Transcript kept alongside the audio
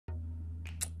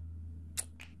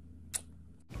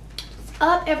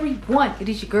up, everyone? It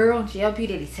is your girl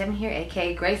Beaute87 here,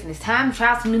 aka Grace, and it's time to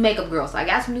try some new makeup, girl. So I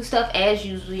got some new stuff as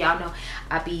usual. Y'all know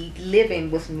I be living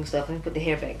with some new stuff. Let me put the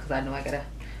hair back because I know I gotta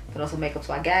put on some makeup.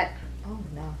 So I got, oh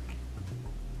no,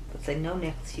 let's say no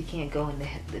necklace, you can't go in the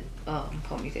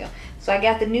ponytail. So I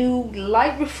got the new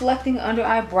light reflecting under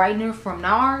eye brightener from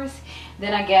Nars.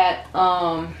 Then I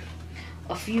got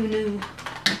a few new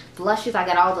blushes. I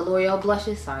got all the Loreal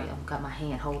blushes. Sorry, I've got my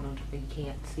hand holding them so you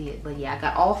can't see it. But yeah, I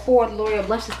got all 4 of the Loreal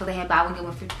blushes because they had buy one get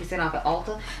one 50% off at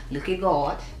Ulta. Look at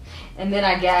God. And then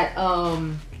I got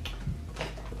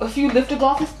a few lifter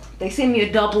glosses. They sent me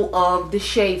a double of the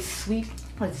shade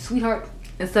Sweetheart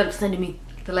instead of sending me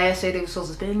the last shade they were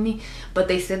supposed to send me. But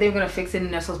they said they were gonna fix it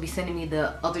and they're supposed to be sending me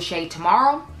the other shade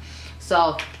tomorrow.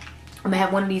 So I'm gonna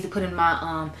have one of these to put in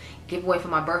my giveaway for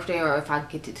my birthday, or if I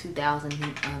get to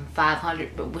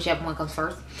 2,500, but whichever one comes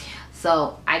first.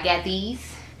 So I got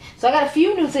these. So I got a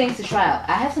few new things to try out.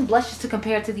 I have some blushes to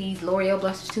compare to these L'Oreal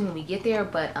blushes too when we get there,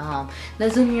 but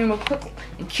let's zoom in real quick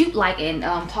and cute like and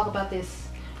talk about this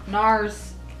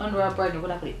Nars under eye brightener.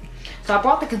 What I put it. So I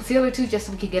brought the concealer too, just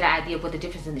so we could get an idea of what the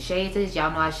difference in the shades is.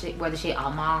 Y'all know I wear the shade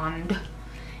Almond,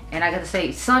 and I got to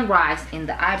say Sunrise in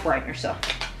the eye brightener. So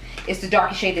it's the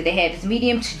darkest shade that they have. It's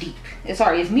medium to deep. It's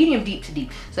medium deep to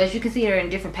deep. So as you can see, they're in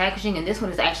different packaging, and this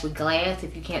one is actually glass.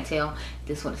 If you can't tell,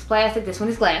 this one is plastic, this one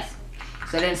is glass.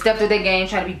 So then step through their game,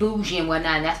 try to be bougie and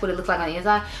whatnot, and that's what it looks like on the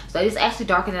inside. So it's actually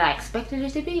darker than I expected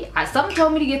it to be. Something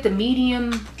told me to get the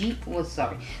medium deep. Well,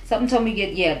 sorry. Something told me to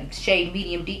get, yeah, shade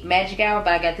medium deep Magic Hour,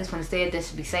 but I got this one instead. This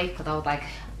should be safe because I was like,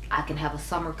 I can have a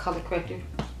summer color corrector.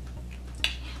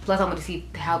 Plus, I wanted to see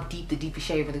how deep the deepest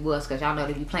shade really was, because y'all know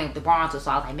they be playing with the bronzer, so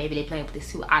I was like, maybe they playing with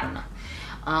this too. I don't know.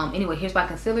 Anyway, here's my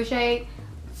concealer shade.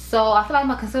 So I feel like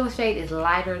my concealer shade is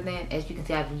lighter than, as you can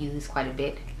see, I've been using this quite a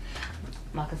bit.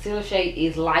 My concealer shade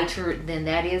is lighter than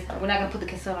that is. We're not gonna put the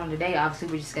concealer on today. Obviously,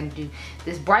 we're just gonna do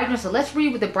this brightener. So let's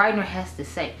read what the brightener has to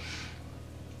say.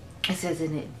 It says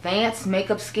an advanced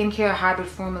makeup skincare hybrid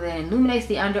formula that illuminates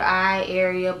the under eye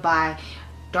area by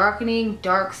darkening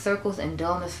dark circles and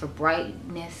dullness for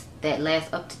brightness that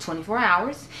lasts up to 24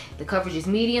 hours. The coverage is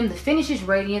medium. The finish is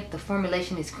radiant. The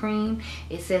formulation is cream.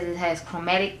 It says it has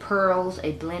chromatic pearls,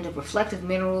 a blend of reflective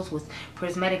minerals with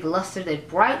prismatic luster that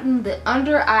brighten the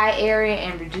under eye area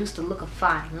and reduce the look of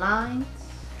fine lines.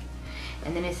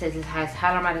 And then it says it has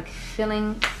hyaluronic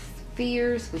filling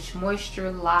spheres, which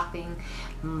moisture locking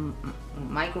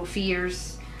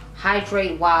microspheres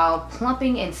hydrate while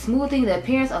plumping and smoothing the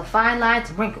appearance of fine lines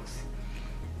and wrinkles.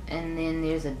 And then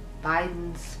there's a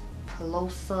Biden's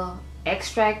Pelosa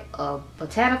extract, a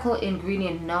botanical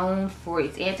ingredient known for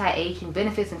its anti-aging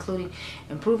benefits, including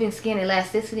improving skin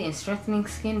elasticity and strengthening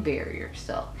skin barriers.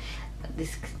 So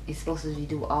this is supposed to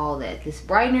do all that. This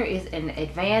brightener is an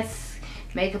advanced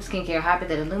makeup skincare hybrid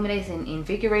that illuminates and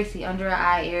invigorates the under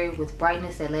eye area with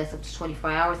brightness that lasts up to 24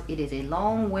 hours. It is a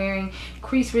long-wearing,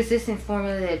 crease-resistant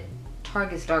formula that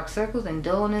targets dark circles and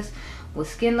dullness with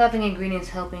skin-loving ingredients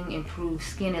helping improve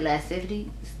skin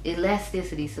elasticity,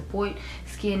 support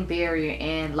skin barrier,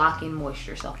 and lock in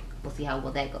moisture. So we'll see how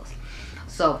well that goes.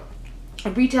 So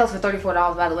it retails for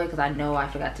 $34, by the way, because I know I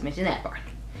forgot to mention that part.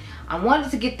 I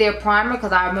wanted to get their primer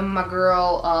because I remember my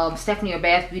girl Stephanie or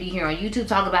Bath Beauty here on YouTube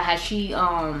talk about how she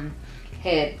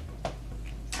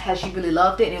really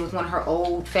loved it, and it was one of her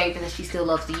old favorites that she still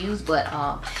loves to use, but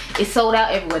it sold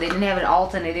out everywhere. They didn't have it at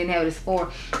Ulta and they didn't have it at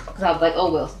Sephora, because I was like, oh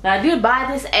well. Now I did buy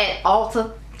this at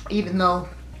Ulta, even though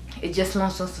it just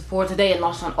launched on Sephora today. It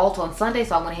launched on Ulta on Sunday,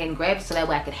 so I went ahead and grabbed it so that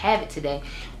way I could have it today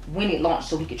when it launched,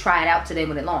 so we could try it out today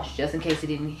when it launched, just in case it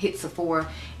didn't hit Sephora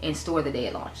in store the day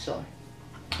it launched. So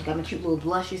I got my cute little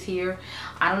blushes here.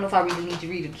 I don't know if I really need to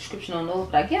read the description on those,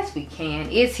 but I guess we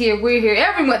can. It's here, we're here,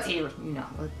 everyone's here, you know.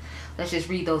 Let's just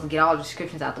read those and get all the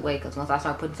descriptions out the way, because once I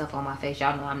start putting stuff on my face,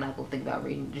 y'all know I'm not going to think about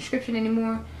reading the description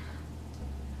anymore.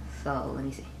 So let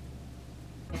me see.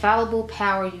 Infallible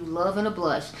power you love in a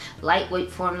blush.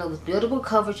 Lightweight formula with buildable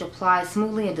coverage, applies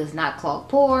smoothly and does not clog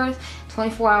pores.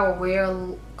 24-hour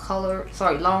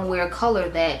long wear color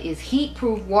that is heat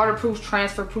proof, waterproof,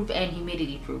 transfer proof, and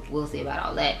humidity proof. We'll see about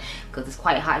all that because it's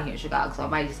quite hot here in Chicago, so I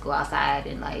might just go outside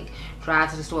and like drive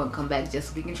to the store and come back just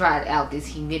so we can try it out, this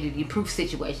humidity proof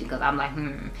situation, because I'm like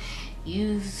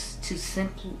used to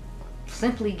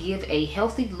simply give a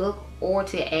healthy look or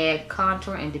to add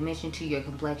contour and dimension to your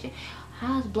complexion.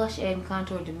 How's blush adding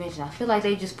contour and dimension? I feel like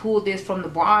they just pulled this from the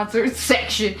bronzer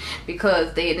section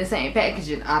because they're in the same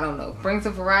packaging. I don't know. Brings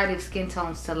a variety of skin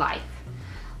tones to life.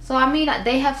 So I mean,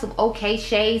 they have some okay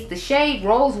shades. The shade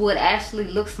Rosewood actually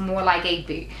looks more like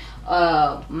a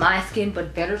my skin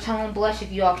but better tone blush.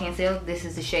 If you all can't tell, this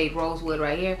is the shade Rosewood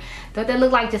right here. Don't that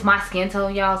look like just my skin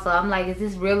tone, y'all? So I'm like, is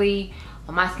this really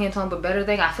my skin tone but better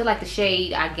thing? I feel like the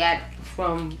shade I got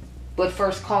from But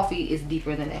First Coffee is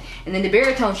deeper than that. And then the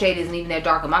berry tone shade isn't even that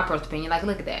dark in my personal opinion. Like,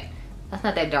 look at that. That's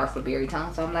not that dark for berry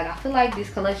tone. So I'm like, I feel like this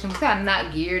collection is kind of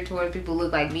not geared towards people who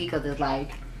look like me, because it's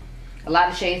like a lot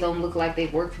of shades don't look like they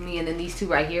work for me. And then these two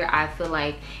right here, I feel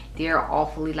like they're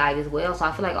awfully light as well. So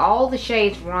I feel like all the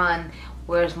shades run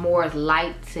where it's more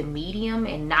light to medium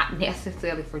and not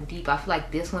necessarily for deep. I feel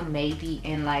like this one may be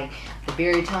in like the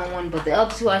berry tone one, but the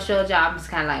other two I showed y'all, I'm just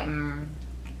kind of like,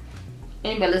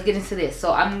 Anyway, let's get into this.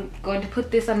 So I'm going to put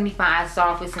this underneath my eyes to start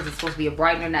off with, since it's supposed to be a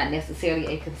brightener, not necessarily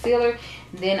a concealer.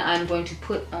 Then I'm going to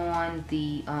put on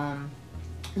the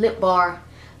Lip Bar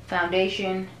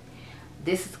foundation.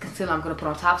 This is the concealer I'm going to put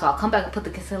on top. So I'll come back and put the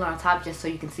concealer on top just so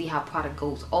you can see how product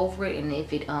goes over it, and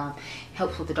if it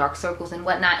helps with the dark circles and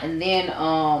whatnot. And then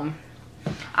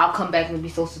I'll come back and be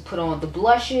supposed to put on the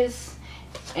blushes.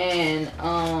 And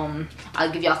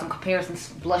I'll give y'all some comparisons,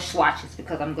 blush swatches,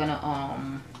 because I'm going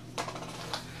to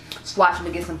swatch them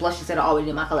against some blushes that are already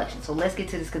in my collection. So let's get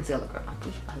to this concealer, girl. I'm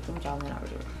pretty sure some of y'all in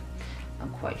already. I'm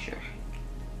quite sure.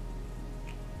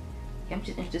 Yeah, I'm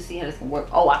just interested to see how this can work.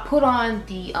 Oh, I put on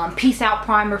the Peace Out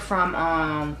primer from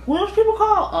what those people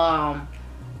call?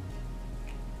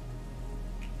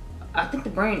 I think the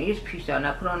brand is Peace Out, and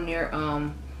I put on their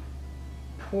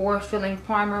pore filling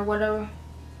primer or whatever.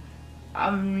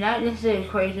 I'm not necessarily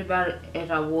crazy about it as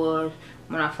I was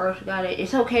when I first got it.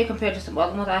 It's okay compared to some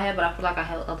other ones I have, but I feel like I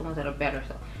have other ones that are better.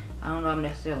 So I don't know if I'm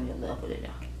necessarily in love with it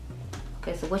now.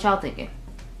 Okay, so what y'all thinking?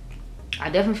 I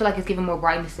definitely feel like it's giving more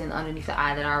brightness than underneath the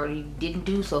eye that I already didn't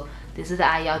do. So this is the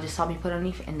eye y'all just saw me put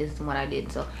underneath, and this is the one I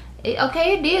did. So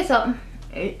okay, it did something.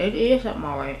 It is something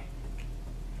alright.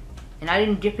 And I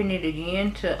didn't dip in it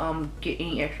again to get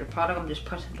any extra product. I'm just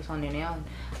pressing this on there now, and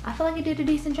I feel like it did a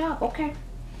decent job. Okay.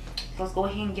 So let's go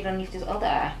ahead and get underneath this other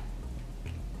eye.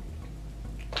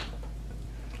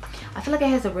 I feel like it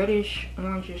has a reddish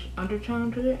orangish undertone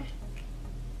to it,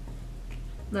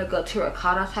 like a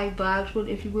terracotta type vibes with,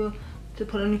 if you will, to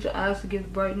put underneath the eyes to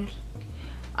give brightness.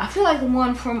 I feel like the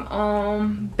one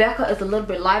from Becca is a little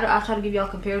bit lighter. I'll try to give y'all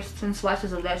comparison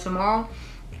swatches of that tomorrow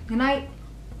night,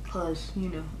 because you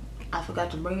know I forgot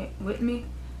to bring it with me,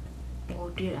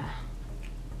 or did I?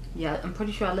 Yeah, I'm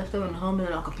pretty sure I left them in home, and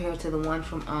then I'll compare it to the one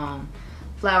from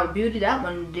Flower Beauty. That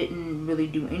one didn't really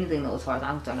do anything though, as far as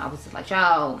I'm concerned. I was just like,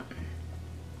 child,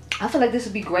 I feel like this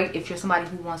would be great if you're somebody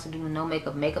who wants to do a no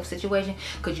makeup situation,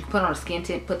 because you can put on a skin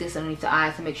tint, put this underneath the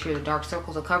eyes to make sure the dark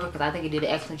circles are covered, because I think it did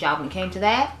an excellent job when it came to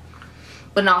that.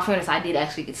 But in all fairness, I did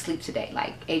actually get sleep today.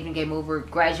 Like, Adriangameover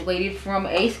graduated from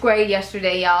 8th grade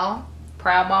yesterday, y'all.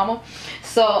 Proud mama.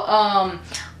 So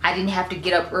I didn't have to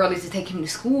get up early to take him to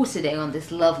school today on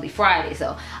this lovely Friday.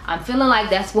 So I'm feeling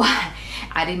like that's why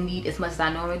I didn't need as much as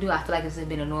I normally do. I feel like if it's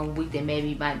been a normal week, then maybe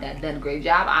you might not have done a great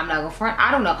job. I'm not gonna front,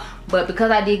 I don't know. But because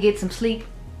I did get some sleep,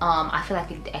 I feel like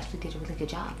it actually did a really good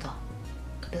job though.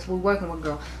 That's what we're working with,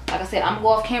 girl. Like I said, I'm gonna go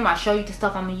off camera, I'll show you the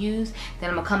stuff I'm gonna use, then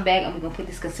I'm gonna come back and we're gonna put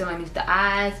this concealer underneath the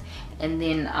eyes, and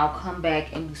then I'll come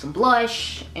back and do some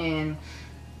blush, and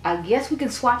I guess we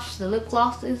can swatch the lip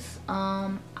glosses.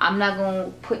 I'm not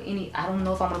gonna put any, I don't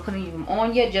know if I'm gonna put any of them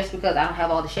on yet, just because I don't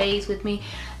have all the shades with me,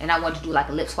 and I want to do like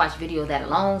a lip swatch video of that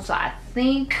alone. So I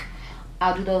think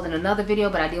I'll do those in another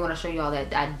video, but I did want to show you all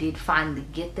that I did finally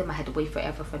get them. I had to wait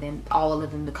forever for them, all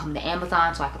of them, to come to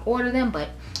Amazon so I could order them, but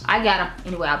I got them.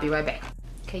 Anyway, I'll be right back.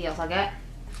 Okay, y'all, so I got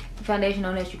the foundation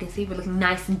on. As you can see, we're looking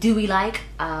nice and dewy like.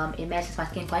 It matches my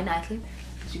skin quite nicely,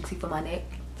 as you can see from my neck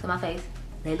to my face.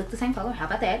 They look the same color. How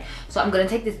about that? So I'm going to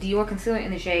take this Dior concealer in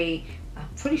the shade, I'm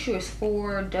pretty sure it's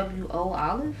 4WO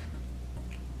Olive.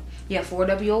 Yeah,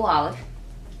 4WO Olive.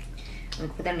 I'm going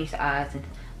to put that underneath the eyes and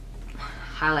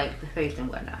highlight the face and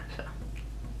whatnot. So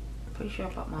pretty sure I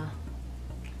brought my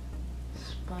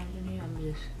sponge in here. I'm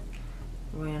just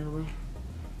randomly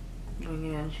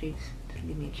bringing it down the cheeks to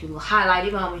give me a cute little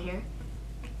highlighted moment here.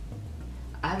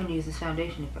 I haven't used this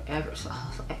foundation in forever, so I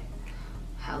was like,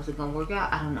 how's it going to work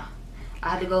out? I don't know.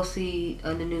 I had to go see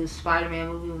the new Spider-Man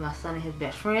movie with my son and his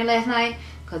best friend last night,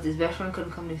 because his best friend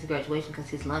couldn't come to his graduation because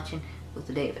his luncheon was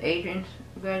the day of Adrian's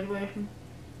graduation.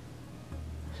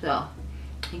 So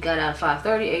he got out at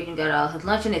 5:30. Adrian got out of his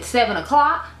luncheon at 7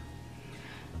 o'clock.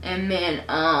 And then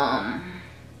I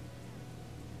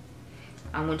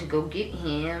went to go get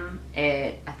him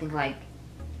at, I think, like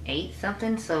 8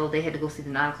 something. So they had to go see the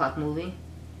 9 o'clock movie.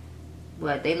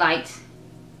 But they liked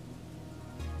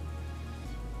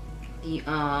the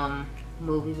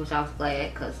movie, which I was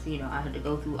glad, because you know I had to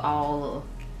go through all of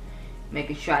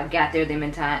making sure I got there them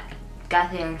in time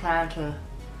got there in time to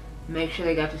make sure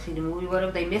they got to see the movie or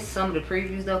whatever. They missed some of the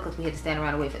previews though because we had to stand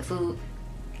around and wait for the food.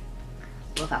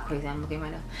 Look how crazy I'm looking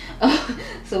right now.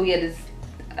 So we had this,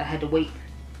 I had to wait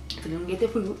for them to get their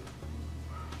food.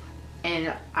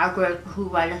 And I grabbed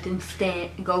food, I let them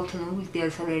go to the movie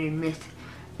theater so they didn't miss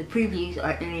the previews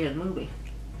or any of the movie.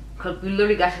 Because we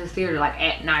literally got to the theater like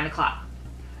at 9 o'clock.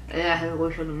 And I had to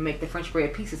wait for them to make the French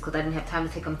bread pieces because I didn't have time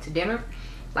to take them to dinner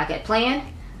like I planned.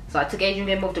 So I took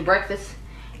Adriangameover to breakfast.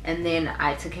 And then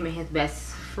I took him and his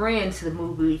best friend to the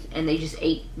movies. And they just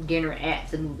ate dinner at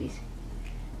the movies.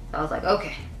 So I was like,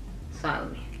 okay, it's fine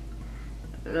with me.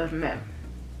 It doesn't matter.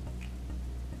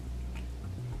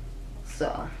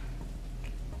 So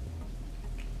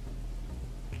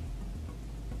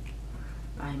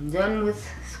I'm done with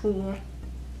school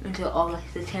until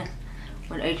August the 10th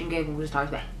when Adriangameover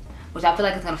starts back. Which I feel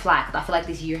like it's gonna fly because I feel like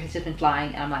this year has just been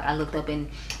flying. And I'm like, I looked up in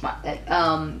my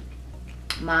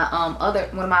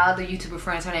one of my other YouTuber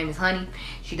friends, her name is Honey.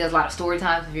 She does a lot of story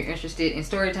times. If you're interested in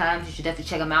story times, you should definitely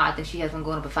check them out. I think she has one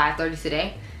going up at 5:30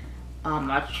 today.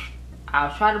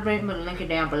 I'll try to bring the link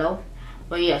down below.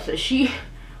 But yeah, so she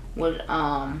was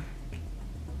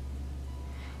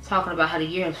talking about how the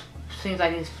year seems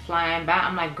like it's flying by.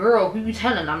 I'm like, girl, who you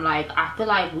telling? I'm like, I feel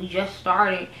like we just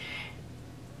started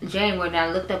January, and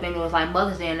I looked up and it was like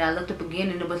Mother's Day, and I looked up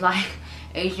again and it was like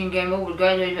Adriangameover was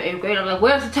graduating from 8th grade. I'm like,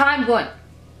 where's the time going?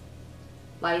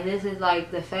 Like, this is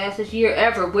like the fastest year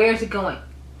ever. Where's it going?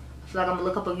 I feel like I'm gonna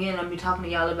look up again and I'm gonna be talking to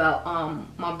y'all about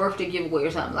my birthday giveaway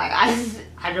or something. Like,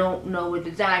 I don't know where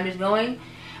the time is going,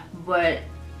 but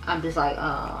I'm just like,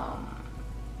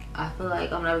 I feel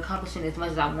like I'm not accomplishing as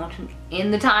much as I want to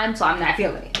in the time, so I'm not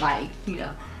feeling it. Like, you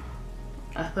know,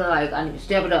 I feel like I need to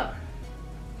step it up.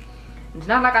 It's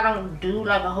not like I don't do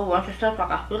like a whole bunch of stuff.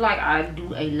 Like, I feel like I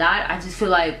do a lot. I just feel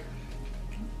like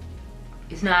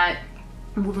it's not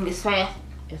moving as fast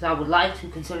as I would like to,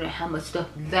 considering how much stuff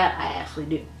that I actually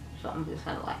do. So I'm just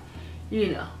kind of like,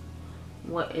 you know,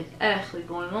 what is actually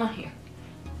going on here,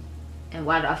 and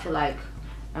why do I feel like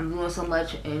I'm doing so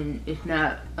much and it's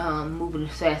not moving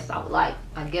as fast as I would like.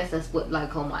 I guess that's what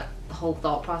like the whole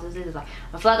thought process is. Like,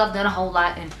 I feel like I've done a whole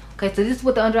lot. And okay, so this is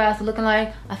what the under eyes are looking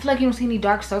like. I feel like you don't see any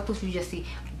dark circles. You just see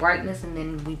brightness, and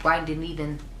then we brightened it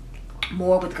even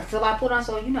more with the concealer I put on.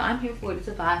 So, you know, I'm here for it. It's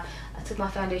a vibe. I took my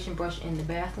foundation brush in the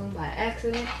bathroom by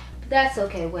accident, but that's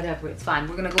okay, whatever, it's fine.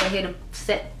 We're gonna go ahead and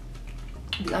set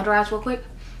the under eyes real quick.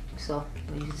 So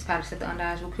you just kind of set the under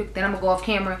eyes real quick. Then I'm gonna go off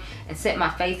camera and set my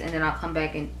face, and then I'll come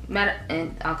back and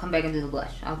I'll come back and do the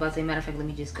blush. I was about to say, matter of fact, let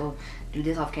me just go do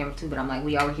this off camera too, but I'm like,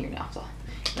 we are here now. So,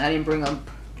 and I didn't bring a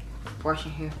brush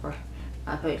in here for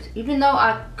my face, even though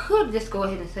I could just go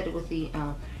ahead and set it with the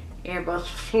airbrush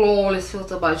flawless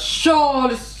filter by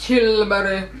Charlotte's Chill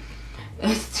Buddy.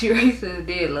 As Teresa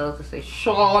did love to say,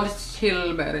 Charlotte's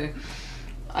Chill Buddy.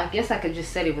 I guess I could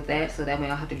just set it with that, so that way I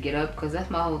don't have to get up, because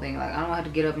that's my whole thing. Like, I don't have to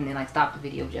get up and then like stop the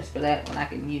video just for that, when I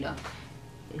can, you know,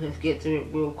 just get through it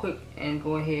real quick and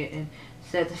go ahead and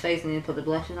set the face and then put the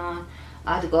blushes on.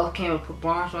 I have to go off camera, put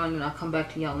bronzer on, and I'll come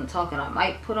back to y'all and talk, and I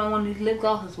might put on one of these lip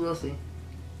glosses. We'll see.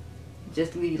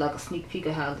 Just to give you like a sneak peek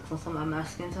of how it looks on some of my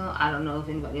skin tone. I don't know if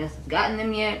anybody else has gotten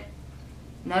them yet.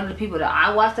 None of the people that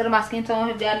I watched that are my skin tone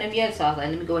have gotten them yet, so I was like,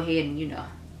 let me go ahead and, you know,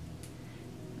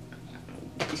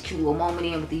 get this cute little moment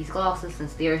in with these glosses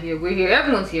since they're here. We're here,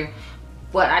 everyone's here.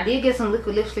 But I did get some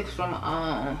liquid lipsticks from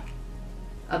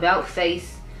About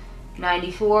Face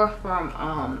 94 from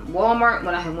Walmart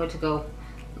when I had went to go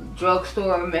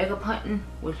drugstore makeup hunting,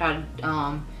 which I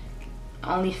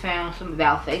only found some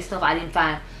About Face stuff. I didn't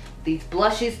find these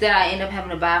blushes that I ended up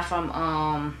having to buy from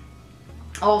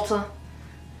Ulta,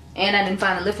 and I didn't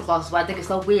find the lip glosses. So I think it's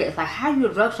so weird. It's like, how are you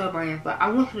a drugstore brand, but I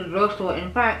went to the drugstore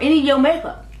and find any of your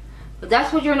makeup? But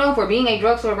that's what you're known for, being a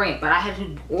drugstore brand. But I had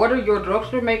to order your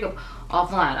drugstore makeup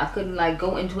offline. I couldn't like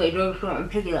go into a drugstore and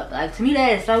pick it up. Like, to me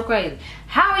that is so crazy.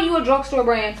 How are you a drugstore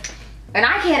brand and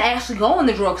I can't actually go in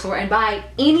the drugstore and buy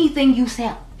anything you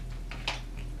sell?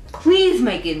 Please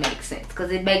make it make sense,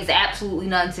 because it makes absolutely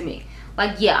none to me.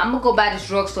 Like, yeah, I'm gonna go buy this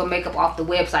drugstore makeup off the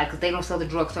website because they don't sell the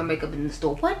drugstore makeup in the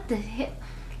store. What the hell?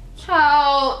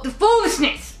 Child, the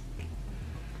foolishness.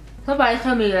 Somebody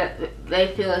tell me that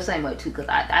they feel the same way too, because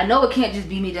I know it can't just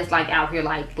be me just like out here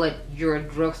like, but you're a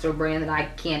drugstore brand that I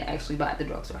can't actually buy at the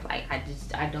drugstore. Like,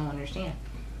 I don't understand.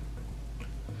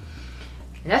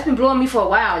 And that's been blowing me for a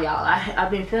while, y'all.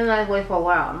 I've been feeling that way for a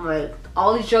while. I'm like,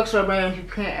 all these drugstore brands you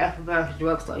can't actually buy at the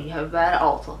drugstore. You have to buy it at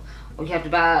Ulta, or you have to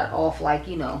buy it off, like,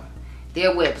 you know,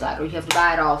 their website, or you have to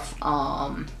buy it off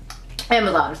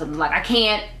Amazon or something. Like, I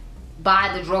can't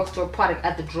buy the drugstore product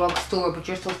at the drugstore, but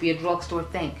you're supposed to be a drugstore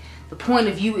thing. The point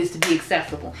of view is to be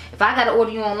accessible. If I gotta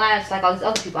order you online just like all these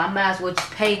other people, I might as well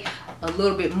just pay a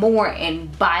little bit more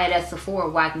and buy it at Sephora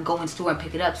where I can go in store and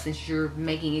pick it up, since you're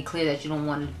making it clear that you don't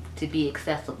want it to be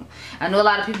accessible. I know a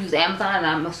lot of people use Amazon, and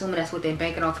I'm assuming that's what they're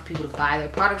banking on for people to buy their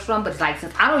products from, but it's like,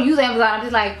 since I don't use Amazon, I'm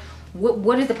just like,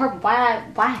 what is the purpose?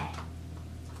 Why?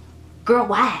 Girl,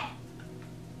 why?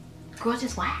 Girl,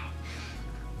 just why?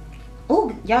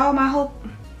 Oh, y'all,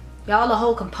 the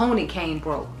whole component came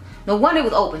broke. No wonder it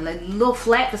was open. Like, the little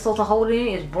flap that's supposed to hold it in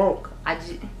is broke.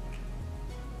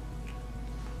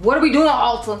 What are we doing,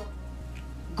 Ulta?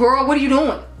 Girl, what are you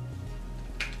doing?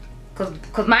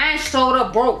 Cause mine showed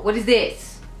up broke. What is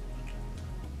this?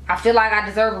 I feel like I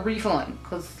deserve a refund.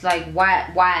 Cause like,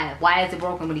 why is it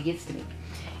broken when it gets to me?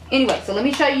 Anyway, so let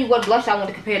me show you what blush I want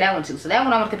to compare that one to. So that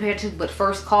one I want to compare to, but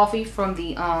first, Coffee from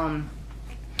the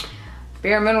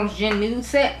Bare Minerals Gen Nude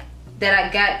set that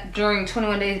I got during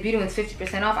 21 Days Beauty when it's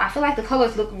 50% off. I feel like the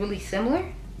colors look really similar,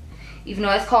 even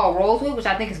though it's called Rosewood, which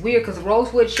I think is weird because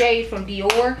Rosewood shade from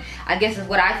Dior, I guess, is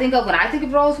what I think of when I think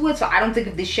of Rosewood. So I don't think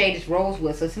of this shade as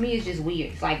Rosewood. So to me, it's just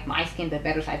weird. It's like my skin but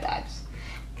better type vibes.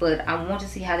 But I want to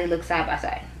see how they look side by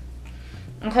side.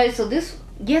 Okay, so this,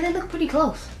 yeah, they look pretty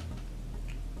close.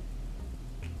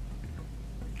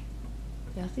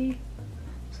 Y'all see?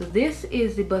 So this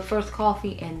is the But First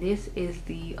Coffee, and this is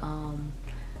the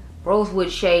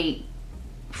Rosewood shade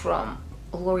from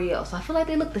Loreal. So I feel like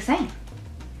they look the same.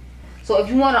 So if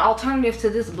you want an alternative to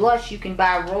this blush, you can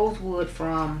buy Rosewood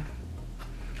from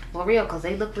Loreal because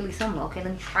they look really similar. Okay,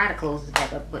 let me try to close this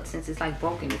back up, but since it's like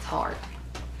broken, it's hard.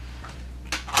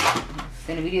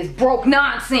 Sending me this broke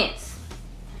nonsense.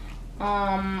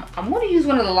 I'm going to use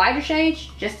one of the lighter shades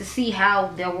just to see how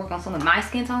they'll work on some of my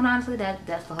skin tone. Honestly,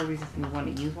 that's the whole reason for me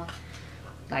wanting to use one.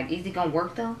 Like, is it gonna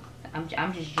work though? I'm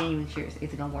just genuinely curious.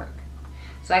 Is it gonna work?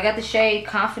 So I got the shade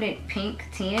Confident Pink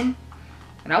 10,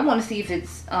 and I want to see if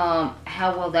it's how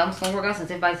well that one's gonna work out, since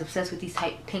everybody's obsessed with these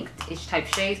pink-ish type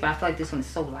shades. But I feel like this one is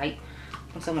so light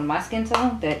from someone my skin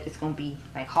tone that it's gonna be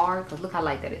like hard. Cause look how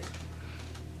light that is.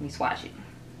 Let me swatch it.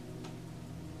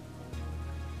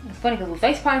 It's funny because with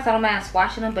face products I don't mind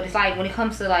swatching them, but it's like when it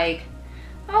comes to like,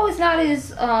 oh, it's not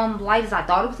as light as I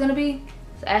thought it was gonna be.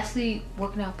 It's actually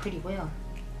working out pretty well.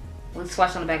 Let's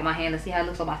swatch on the back of my hand and see how it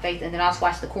looks on my face, and then I'll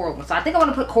swatch the coral one. So I think I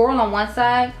want to put coral on one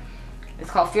side. It's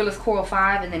called Fearless Coral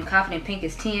 5, and then Confident Pink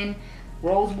is 10,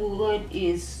 Rosewood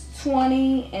is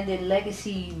 20, and then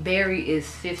Legacy Berry is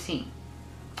 15.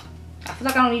 I feel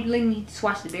like I don't even need to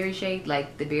swatch the berry shade.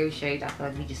 Like the berry shade, I feel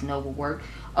like we just know will work.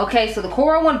 Okay, so the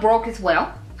coral one broke as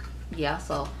well. Yeah,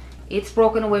 so it's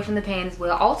broken away from the pan as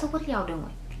well. Also, what are y'all doing?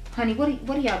 Honey, what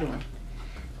are y'all doing?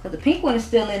 Because the pink one is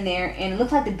still in there, and it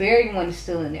looks like the berry one is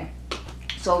still in there.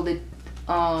 So the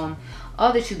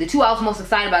other two, the two I was most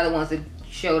excited about, the ones that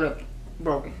showed up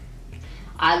broken.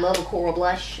 I love a coral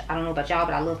blush. I don't know about y'all,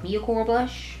 but I love me a coral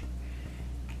blush.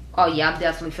 Oh yeah, I'm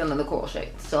definitely feeling the coral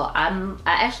shade. So I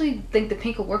actually think the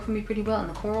pink will work for me pretty well in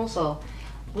the coral. So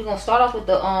we're gonna start off with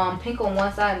the pink on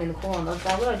one side and then the coral on the other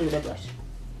side. What do I do with that blush?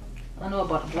 I know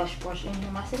about the blush brush in here.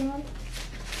 Am I sitting on it?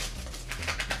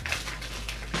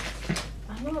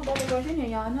 I know about the brush in here,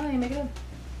 y'all. I know I ain't make it up.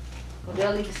 Well,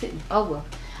 they'll leave it sitting. Oh well.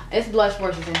 It's blush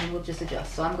brushes in here. We'll just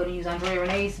adjust. So I'm gonna use Andrea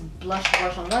Renee's blush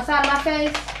brush on one side of my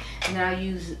face, and then I'll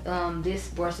use this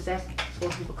brush that's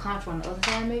supposed to be for contour on the other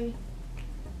side, maybe.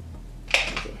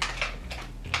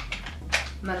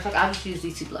 Matter of fact, I'll just use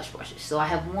these two blush brushes. So I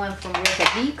have one from Real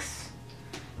Techniques,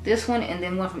 this one, and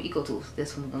then one from Eco Tools.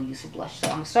 This one we're gonna use for blush. So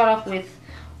I'm gonna start off with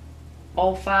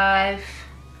 05,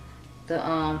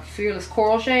 the Fearless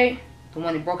Coral shade, the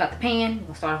one that broke out the pan. We're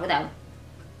gonna start off with that one.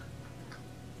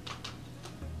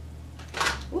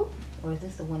 Ooh, or is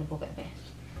this the one that broke out the pan?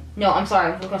 No, I'm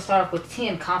sorry. We're gonna start off with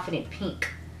 10 Confident Pink.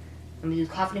 I'm gonna use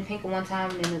Confident Pink on one time,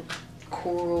 and then the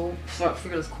Coral,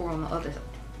 Fearless Coral on the other side.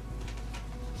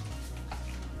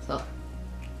 So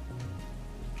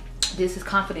this is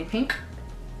Confident Pink.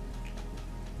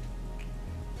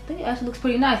 I think it actually looks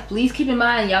pretty nice. Please keep in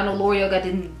mind, y'all know L'Oreal got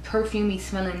the perfumey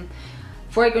smelling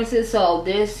fragrances, so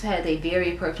this has a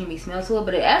very perfumey smell to it,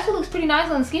 but it actually looks pretty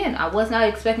nice on the skin. I was not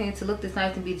expecting it to look this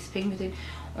nice and be this pigmented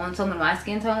on some of my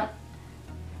skin tone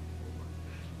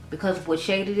because of what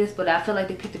shade it is, but I feel like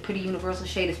they picked a pretty universal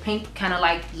shade as pink, kind of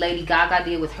like Lady Gaga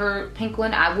did with her pink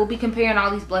one. I will be comparing all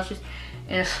these blushes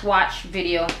in a swatch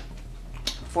video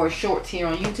for shorts here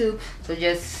on YouTube, so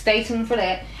just stay tuned for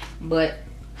that. But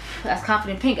that's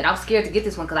Confident Pink, and I was scared to get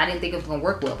this one because I didn't think it was gonna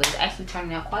work well, but it's actually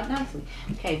turning out quite nicely.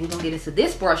 Okay, we're gonna get into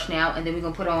this brush now, and then we're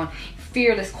gonna put on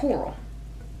Fearless Coral.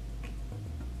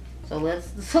 So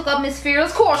let's hook up Miss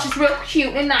Fearless Coral. She's real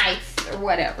cute and nice, or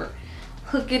whatever.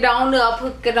 Hook it on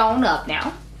up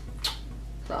now.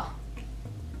 So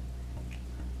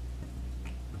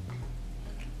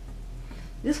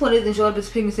This one isn't showing up as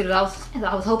pigmented as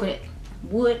I was hoping it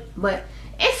would, but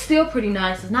it's still pretty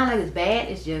nice. It's not like it's bad.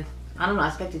 It's just, I don't know, I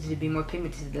expected it to be more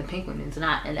pigmented than the pink one. It's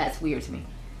not, and that's weird to me.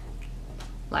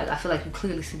 Like, I feel like you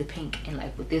clearly see the pink, and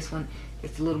like with this one,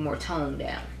 it's a little more toned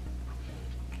down,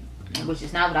 which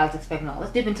is not what I was expecting. No,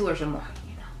 let's dip into her some more,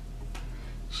 you know.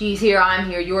 She's here, I'm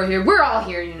here, you're here, we're all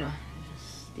here, you know.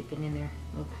 Just dipping in there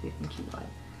real quick and cute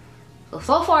like.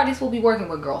 So far this will be working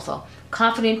with, girl. So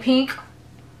Confident Pink,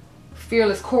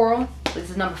 Fearless Coral. This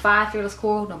is number 5, Fearless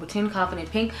Coral. Number 10, Confident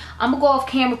Pink. I'm gonna go off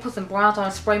camera, put some bronzer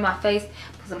on, spray my face,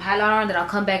 put some highlighter on, then I'll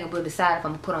come back and we'll decide if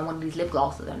I'm gonna put on one of these lip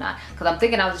glosses or not. Because I'm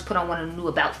thinking I'll just put on one of the new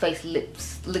About Face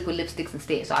liquid lipsticks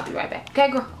instead. So I'll be right back.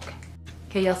 Okay, girl? Okay.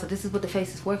 Okay, y'all, so this is what the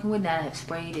face is working with. Now I have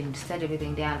sprayed and set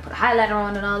everything down and put a highlighter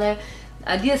on and all that.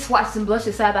 I did swatch some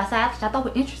blushes side by side, which I thought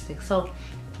were interesting. So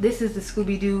this is the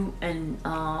Scooby-Doo and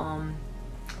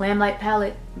Lamplight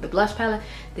palette, the blush palette.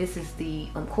 This is the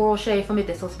coral shade from it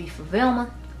that's supposed to be for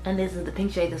Velma, and this is the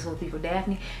pink shade that's supposed to be for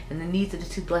Daphne. And then these are the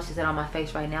 2 blushes that are on my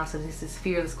face right now. So this is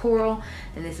Fearless Coral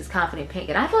and this is Confident Pink,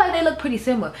 and I feel like they look pretty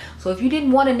similar. So if you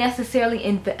didn't want to necessarily,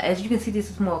 as you can see, this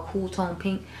is more a cool tone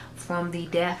pink from the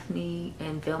Daphne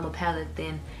and Velma palette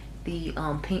than the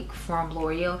pink from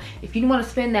Loreal. If you didn't want to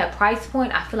spend that price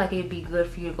point, I feel like it'd be good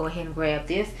for you to go ahead and grab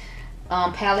this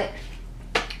palette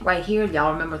right here.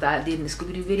 Y'all remember that I did in the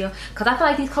Scooby-Doo video, because I feel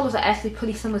like these colors are actually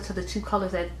pretty similar to the 2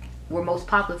 colors that were most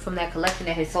popular from that collection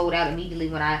that had sold out immediately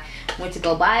when I went to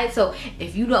go buy it. So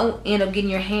if you don't end up getting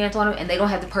your hands on them, and they don't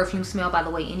have the perfume smell, by the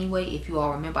way, anyway, if you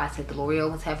all remember, I said the L'Oreal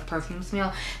ones have a perfume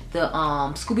smell. The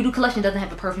Scooby-Doo collection doesn't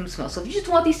have a perfume smell. So if you just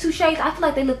want these 2 shades, I feel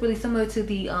like they look really similar to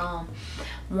the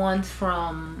ones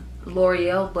from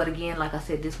L'Oreal. But again, like I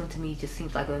said, this one to me just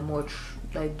seems like a more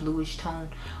like bluish tone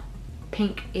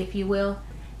pink, if you will.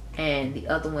 And the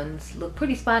other ones look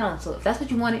pretty spot on. So if that's what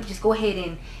you wanted, just go ahead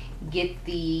and get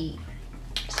the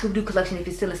Scooby-Doo collection if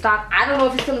it's still in stock. I don't know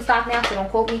if it's still in stock now, so don't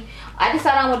quote me. I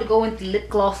decided I wanted to go into lip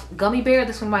gloss Gummy Bear.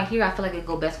 This one right here, I feel like it'd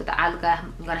go best with the eye look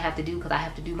I'm gonna have to do, because I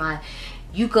have to do my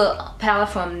Yucca palette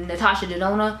from Natasha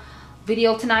Denona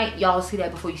video tonight. Y'all will see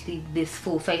that before you see this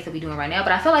full face that we're doing right now.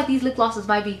 But I feel like these lip glosses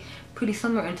might be pretty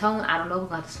similar in tone. I don't know, we're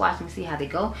gonna have to swatch them and see how they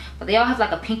go. But they all have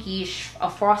like a pinkish, a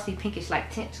frosty pinkish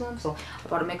like tint to them. So I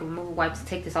brought a makeup remover wipe to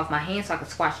take this off my hand so I can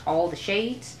swatch all the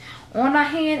shades on my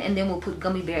hand, and then we'll put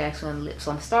Gummy Bear actually on the lips.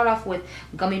 So I'm gonna start off with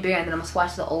Gummy Bear, and then I'm gonna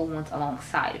swatch the old ones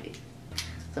alongside of it.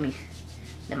 So let me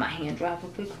let my hand dry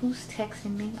real quick. Who's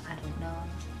texting me? I don't know.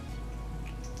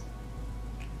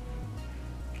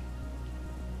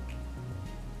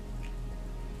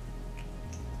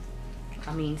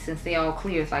 I mean, since they all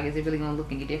clear, it's like, is it really gonna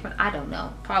look any different? I don't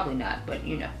know. Probably not, but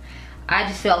you know, I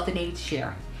just felt the need to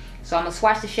share. So I'm gonna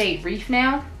swatch the shade Reef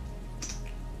now.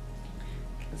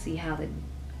 Let's see how the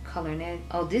color in that.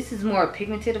 Oh, this is more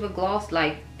pigmented of a gloss.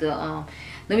 Like the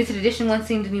limited edition one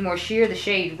seemed to be more sheer. The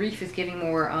shade Reef is giving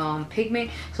more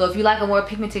pigment. So if you like a more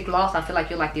pigmented gloss, I feel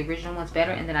like you'll like the original ones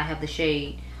better. And then I have the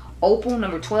shade Opal,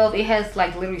 number 12. It has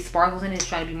like literally sparkles in it. It's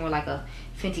trying to be more like a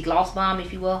Fenty Gloss Bomb,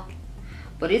 if you will.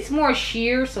 But it's more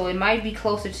sheer, so it might be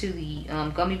closer to the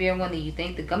Gummy Bear one than you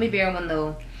think. The Gummy Bear one,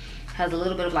 though, has a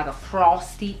little bit of like a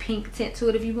frosty pink tint to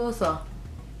it, if you will. So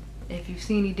if you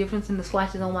see any difference in the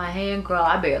swatches on my hand, girl,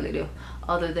 I barely do.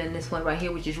 Other than this one right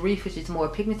here, which is Reef, which is more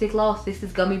pigmented gloss. This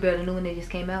is Gummy Bear, the new one they just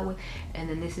came out with. And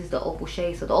then this is the Opal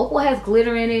shade. So the Opal has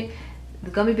glitter in it. The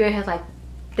Gummy Bear has like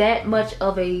that much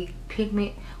of a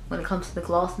pigment when it comes to the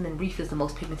gloss, and then Reef is the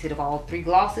most pigmented of all 3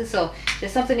 glosses. So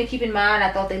just something to keep in mind.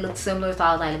 I thought they looked similar, so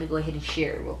I was like, let me go ahead and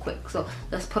share it real quick. So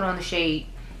let's put on the shade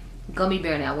Gummy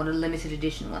Bear now, one of the limited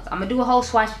edition ones. I'm gonna do a whole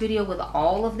swatch video with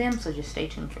all of them, so just stay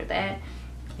tuned for that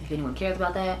if anyone cares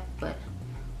about that. But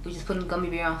we just putting Gummy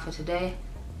Bear on for today,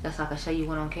 just so I can show you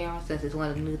one on camera, since it's one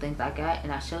of the new things I got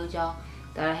and I showed y'all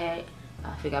that I had.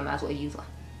 I figured I might as well use one.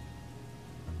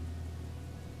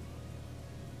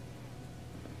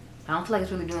 I don't feel like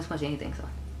it's really doing as much anything, so.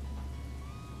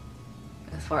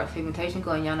 As far as pigmentation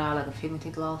going, y'all know I like a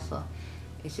pigmented gloss, so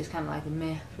it's just kind of like a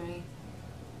meh for me.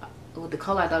 With the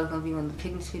color, I thought it was going to be one of the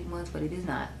pigmented ones, but it is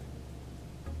not.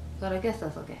 But I guess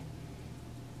that's okay.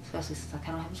 Especially since I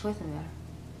kind of have a choice in the matter.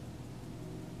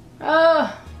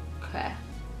 Oh, okay.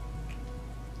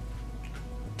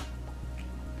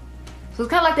 So it's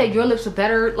kind of like that Your Lips Are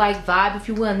Better like vibe, if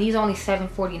you will. And these are only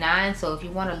 $7.49, so if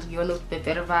you want a Your Lips Are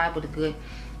Better vibe with a good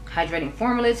hydrating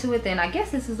formula to it, then I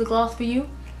guess this is the gloss for you.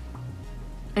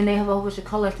 And they have a whole bunch of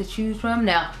colors to choose from.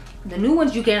 Now, the new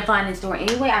ones you can't find in store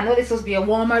anyway. I know this supposed to be a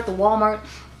Walmart. The Walmart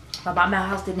by my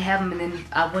house didn't have them, and then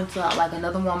I went to like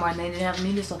another Walmart and they didn't have them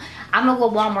either. So I don't know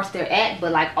what Walmarts they're at,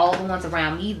 but like all the ones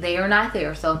around me, they are not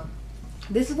there. So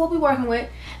this is what we're working with.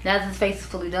 Now that this face is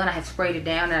fully done, I have sprayed it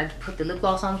down and I put the lip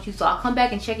gloss on with you. So I'll come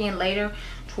back and check in later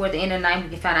toward the end of the night. We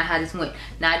can find out how this went.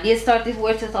 Now I did start this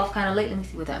wear test off kind of late. Let me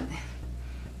see what time it is.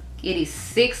 It is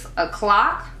 6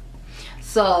 o'clock.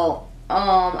 So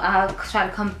I'll try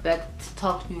to come back to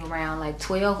talk to you around like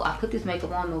 12. I put this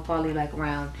makeup on though probably like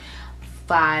around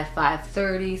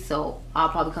 5:30. So I'll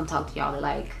probably come talk to y'all at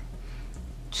like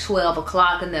 12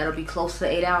 o'clock, and that'll be close to the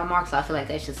 8-hour mark. So I feel like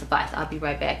that should suffice. I'll be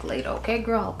right back later. Okay,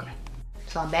 girl? Okay.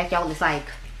 So I'm back, y'all. It's like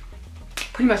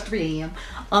pretty much 3 a.m.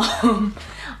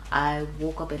 I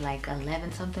woke up at like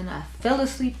 11 something. I fell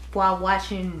asleep while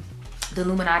watching the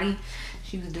Illuminati.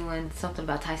 She was doing something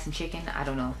about Tyson chicken. I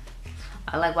don't know.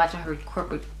 I like watching her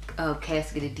corporate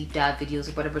casket deep dive videos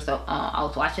or whatever. So I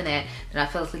was watching that, and I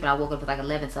fell asleep and I woke up at like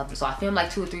 11 something. So I filmed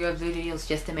like 2 or 3 other videos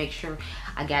just to make sure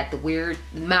I got the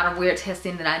amount of wear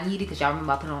testing that I needed, because y'all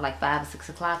remember I put it on like 5 or 6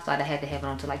 o'clock, so I had to have it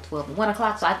on to like 12 or 1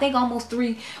 o'clock. So I think almost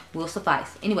 3 will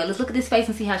suffice. Anyway, let's look at this face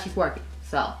and see how she's working.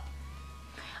 So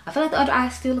I feel like the under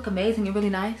eyes still look amazing and really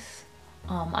nice.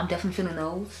 I'm definitely feeling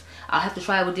those. I'll have to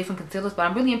try it with different concealers, but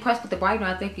I'm really impressed with the Brightener.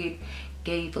 I think it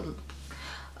gave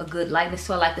a good lightness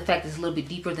to it. I like the fact it's a little bit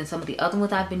deeper than some of the other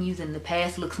ones I've been using in the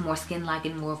past. It looks more skin-like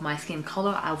and more of my skin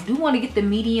color. I do want to get the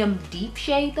medium deep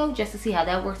shade though, just to see how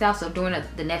that works out. So during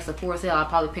the next Sephora sale, I'll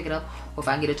probably pick it up, or if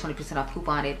I can get a 20% off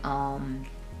coupon at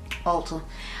Ulta,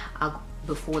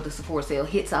 before the Sephora sale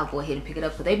hits, I'll go ahead and pick it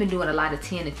up. So they've been doing a lot of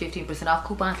 10 and 15% off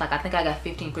coupons. Like I think I got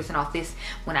 15% off this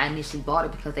when I initially bought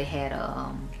it, because they had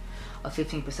a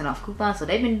 15% off coupon. So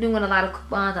they've been doing a lot of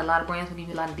coupons. A lot of brands will give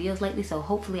you a lot of deals lately. So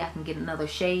hopefully I can get another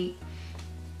shade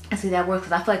and see that works,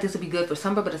 because I feel like this will be good for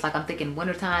summer. But it's like I'm thinking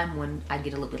wintertime, when I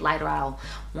get a little bit lighter, I'll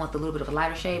want a little bit of a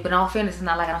lighter shade. But in all fairness, it's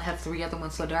not like I don't have 3 other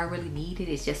ones, so do I really need it?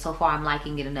 It's just so far I'm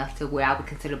liking it enough to where I would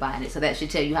consider buying it. So that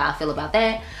should tell you how I feel about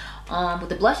that. With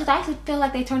the blushes, I actually feel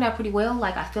like they turned out pretty well.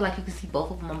 Like I feel like you can see both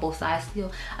of them on both sides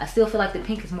still. I still feel like the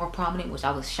pink is more prominent, which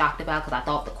I was shocked about, because I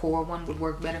thought the core one would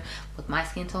work better with my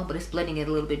skin tone, but it's blending it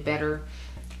a little bit better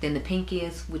than the pink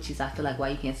is, which is I feel like why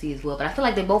you can't see as well. But I feel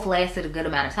like they both lasted a good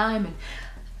amount of time, and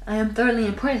I am thoroughly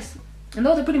impressed. And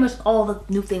those are pretty much all the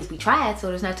new things we tried, so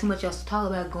there's not too much else to talk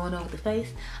about going on with the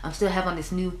face. I'm still having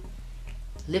this new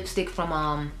lipstick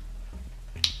from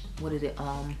what is it,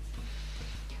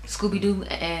 Scooby-Doo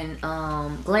and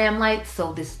Glam Lights.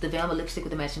 So this is the Velvet lipstick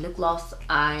with the matching lip gloss.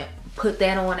 I put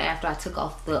that on after I took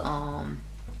off the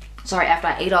after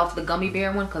I ate off the gummy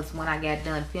bear one, because when I got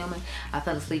done filming I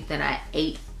fell asleep, then I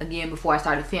ate again before I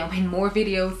started filming more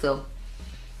videos. So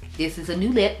this is a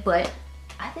new lip, but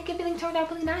I think everything turned out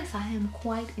really nice. I am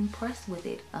quite impressed with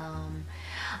it.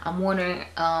 I'm wondering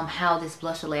how this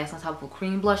blush will last on top of a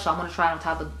cream blush. So I'm gonna try it on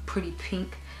top of Perfect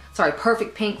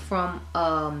Pink from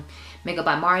Makeup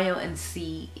by Mario, and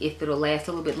see if it'll last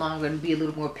a little bit longer and be a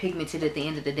little more pigmented at the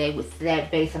end of the day with that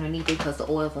base underneath it, because the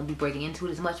oils won't be breaking into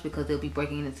it as much, because they'll be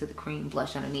breaking into the cream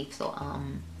blush underneath. So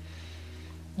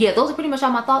yeah, those are pretty much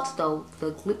all my thoughts though.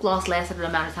 The lip gloss lasted the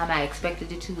amount of time I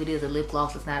expected it to. It is a lip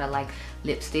gloss, it's not a like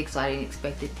lipstick, so I didn't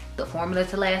expect the formula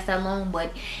to last that long,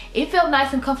 but it felt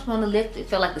nice and comfortable on the lip. It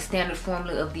felt like the standard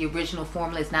formula of the original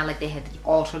formula. It's not like they had to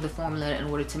alter the formula in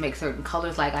order to make certain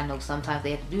colors, like I know sometimes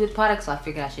they have to do with products, so I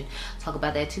figured I should talk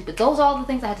about that too. But those are all the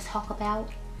things I had to talk about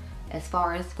as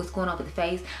far as what's going on with the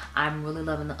face. I'm really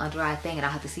loving the under eye thing, and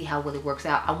I'll have to see how well it works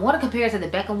out. I want to compare it to the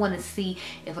Becca one and see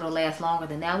if it'll last longer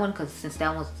than that one, because since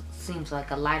that one seems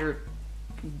like a lighter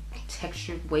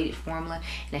textured weighted formula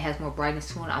and it has more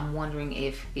brightness to it, I'm wondering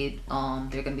if it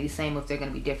they're gonna be the same or if they're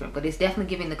gonna be different. But it's definitely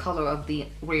giving the color of the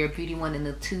Rare Beauty one in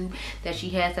the tube that she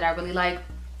has that I really like.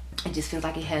 It just feels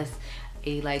like it has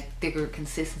a like thicker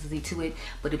consistency to it,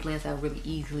 but it blends out really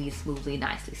easily and smoothly and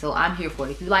nicely. So I'm here for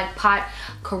it. If you like pot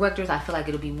correctors, I feel like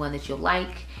it'll be one that you'll like.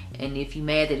 And if you're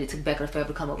mad that it took Becca forever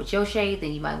to come up with your shade,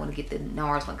 then you might want to get the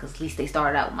Nars one, because at least they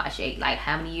started out with my shade. Like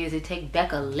how many years it take?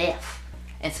 Becca left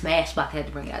and Smashbox had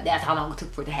to bring it out. That's how long it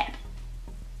took for it to happen.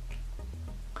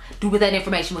 Do with that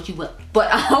information what you will.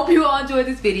 But I hope you all enjoyed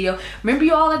this video. Remember,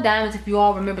 you all are diamonds. If you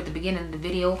all remember at the beginning of the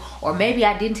video, or maybe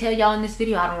I didn't tell y'all in this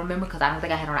video, I don't remember, because I don't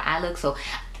think I had on an eye look. So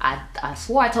I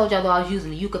swore I told y'all that I was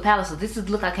using the Yucca palette. So this is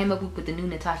the look I came up with the new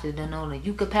Natasha Denona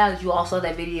Yucca palette. You all saw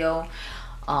that video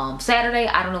Saturday.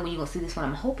 I don't know when you're gonna see this one.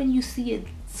 I'm hoping you see it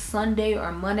Sunday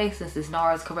or Monday, since this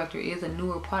Nars corrector is a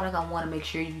newer product. I want to make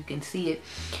sure you can see it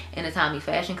in a timely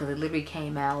fashion, because it literally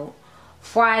came out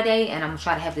Friday, and I'm gonna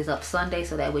try to have this up Sunday,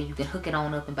 so that way you can hook it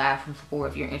on up and buy it from Sephora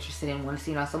if you're interested and want to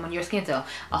see it on someone in your skin tone.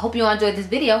 I hope you all enjoyed this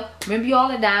video. Remember, you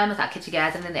all are diamonds. I'll catch you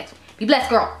guys in the next one. Be blessed,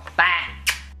 girl. Bye.